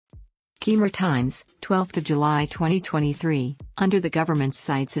Khmer Times, 12th of July 2023, under the government's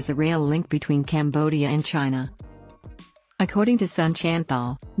sights is a rail link between Cambodia and China. According to Sun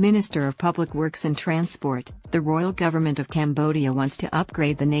Chanthol, Minister of Public Works and Transport, the Royal Government of Cambodia wants to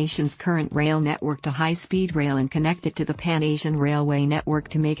upgrade the nation's current rail network to high-speed rail and connect it to the Pan-Asian Railway network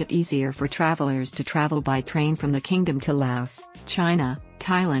to make it easier for travelers to travel by train from the kingdom to Laos, China,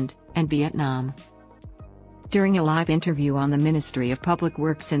 Thailand, and Vietnam. During a live interview on the Ministry of Public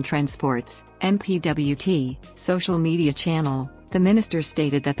Works and Transport's MPWT social media channel, the minister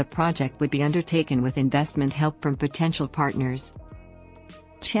stated that the project would be undertaken with investment help from potential partners.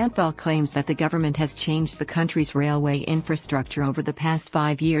 Chanthol claims that the government has changed the country's railway infrastructure over the past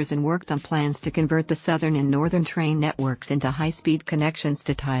 5 years and worked on plans to convert the southern and northern train networks into high-speed connections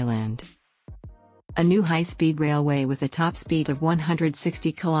to Thailand. A new high-speed railway with a top speed of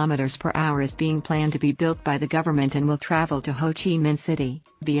 160 km per hour is being planned to be built by the government and will travel to Ho Chi Minh City,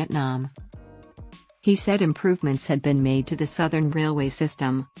 Vietnam. He said improvements had been made to the southern railway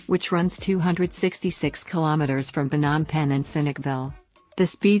system, which runs 266 km from Phnom Penh and Sihanoukville. The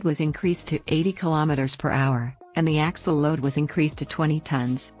speed was increased to 80 km per hour, and the axle load was increased to 20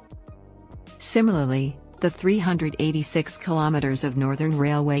 tons. Similarly, the 386 kilometers of northern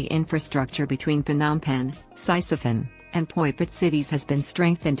railway infrastructure between Phnom Penh, Sisophon, and Poi Pot cities has been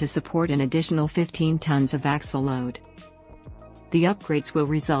strengthened to support an additional 15 tons of axle load. The upgrades will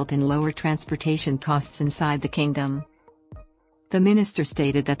result in lower transportation costs inside the kingdom. The minister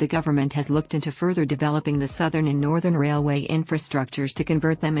stated that the government has looked into further developing the southern and northern railway infrastructures to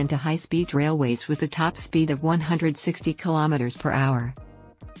convert them into high-speed railways with a top speed of 160 km per hour.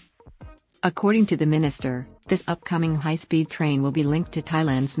 According to the minister, this upcoming high-speed train will be linked to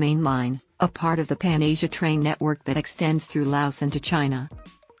Thailand's main line, a part of the Pan-Asia train network that extends through Laos and to China.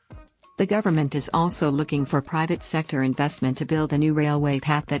 The government is also looking for private sector investment to build a new railway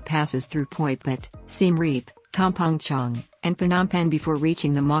path that passes through Poi Pot, Siem Reap, Kampong Chong, and Phnom Penh before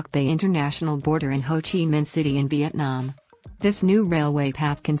reaching the Mok Bay International Border in Ho Chi Minh City in Vietnam. This new railway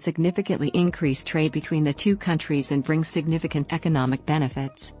path can significantly increase trade between the two countries and bring significant economic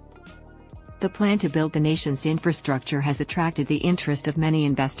benefits. The plan to build the nation's infrastructure has attracted the interest of many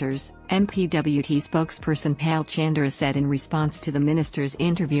investors, MPWT spokesperson Pal Chandra said in response to the minister's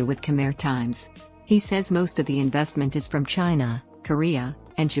interview with Khmer Times. He says most of the investment is from China, Korea,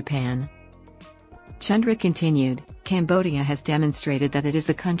 and Japan. Chandra continued, Cambodia has demonstrated that it is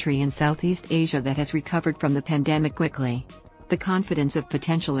the country in Southeast Asia that has recovered from the pandemic quickly. The confidence of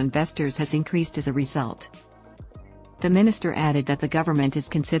potential investors has increased as a result. The minister added that the government is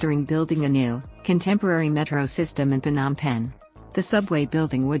considering building a new, contemporary metro system in Phnom Penh. The subway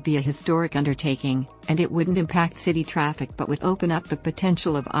building would be a historic undertaking, and it wouldn't impact city traffic but would open up the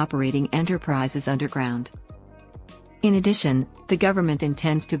potential of operating enterprises underground. In addition, the government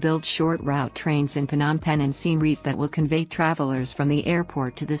intends to build short route trains in Phnom Penh and Siem Reap that will convey travelers from the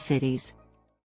airport to the cities.